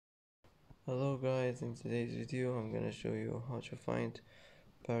Hello guys, in today's video I'm gonna show you how to find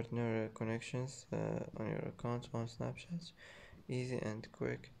partner connections on your account on Snapchat. Easy and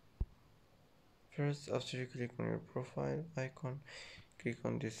quick. First, after you click on your profile icon, click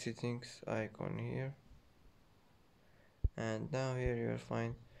on the settings icon here, and now here you'll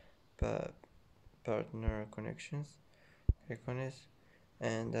find pa partner connections. Click on it,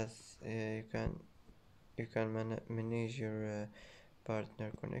 and that's you can manage your partner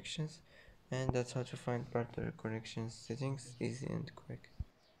connections, and that's how to find partner connections settings, easy and quick.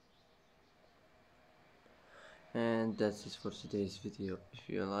 And that's it for today's video. If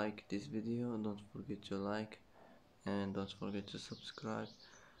you like this video, don't forget to like and don't forget to subscribe.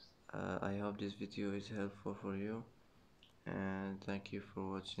 I hope this video is helpful for you, and thank you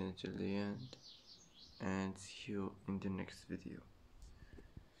for watching till the end, and see you in the next video.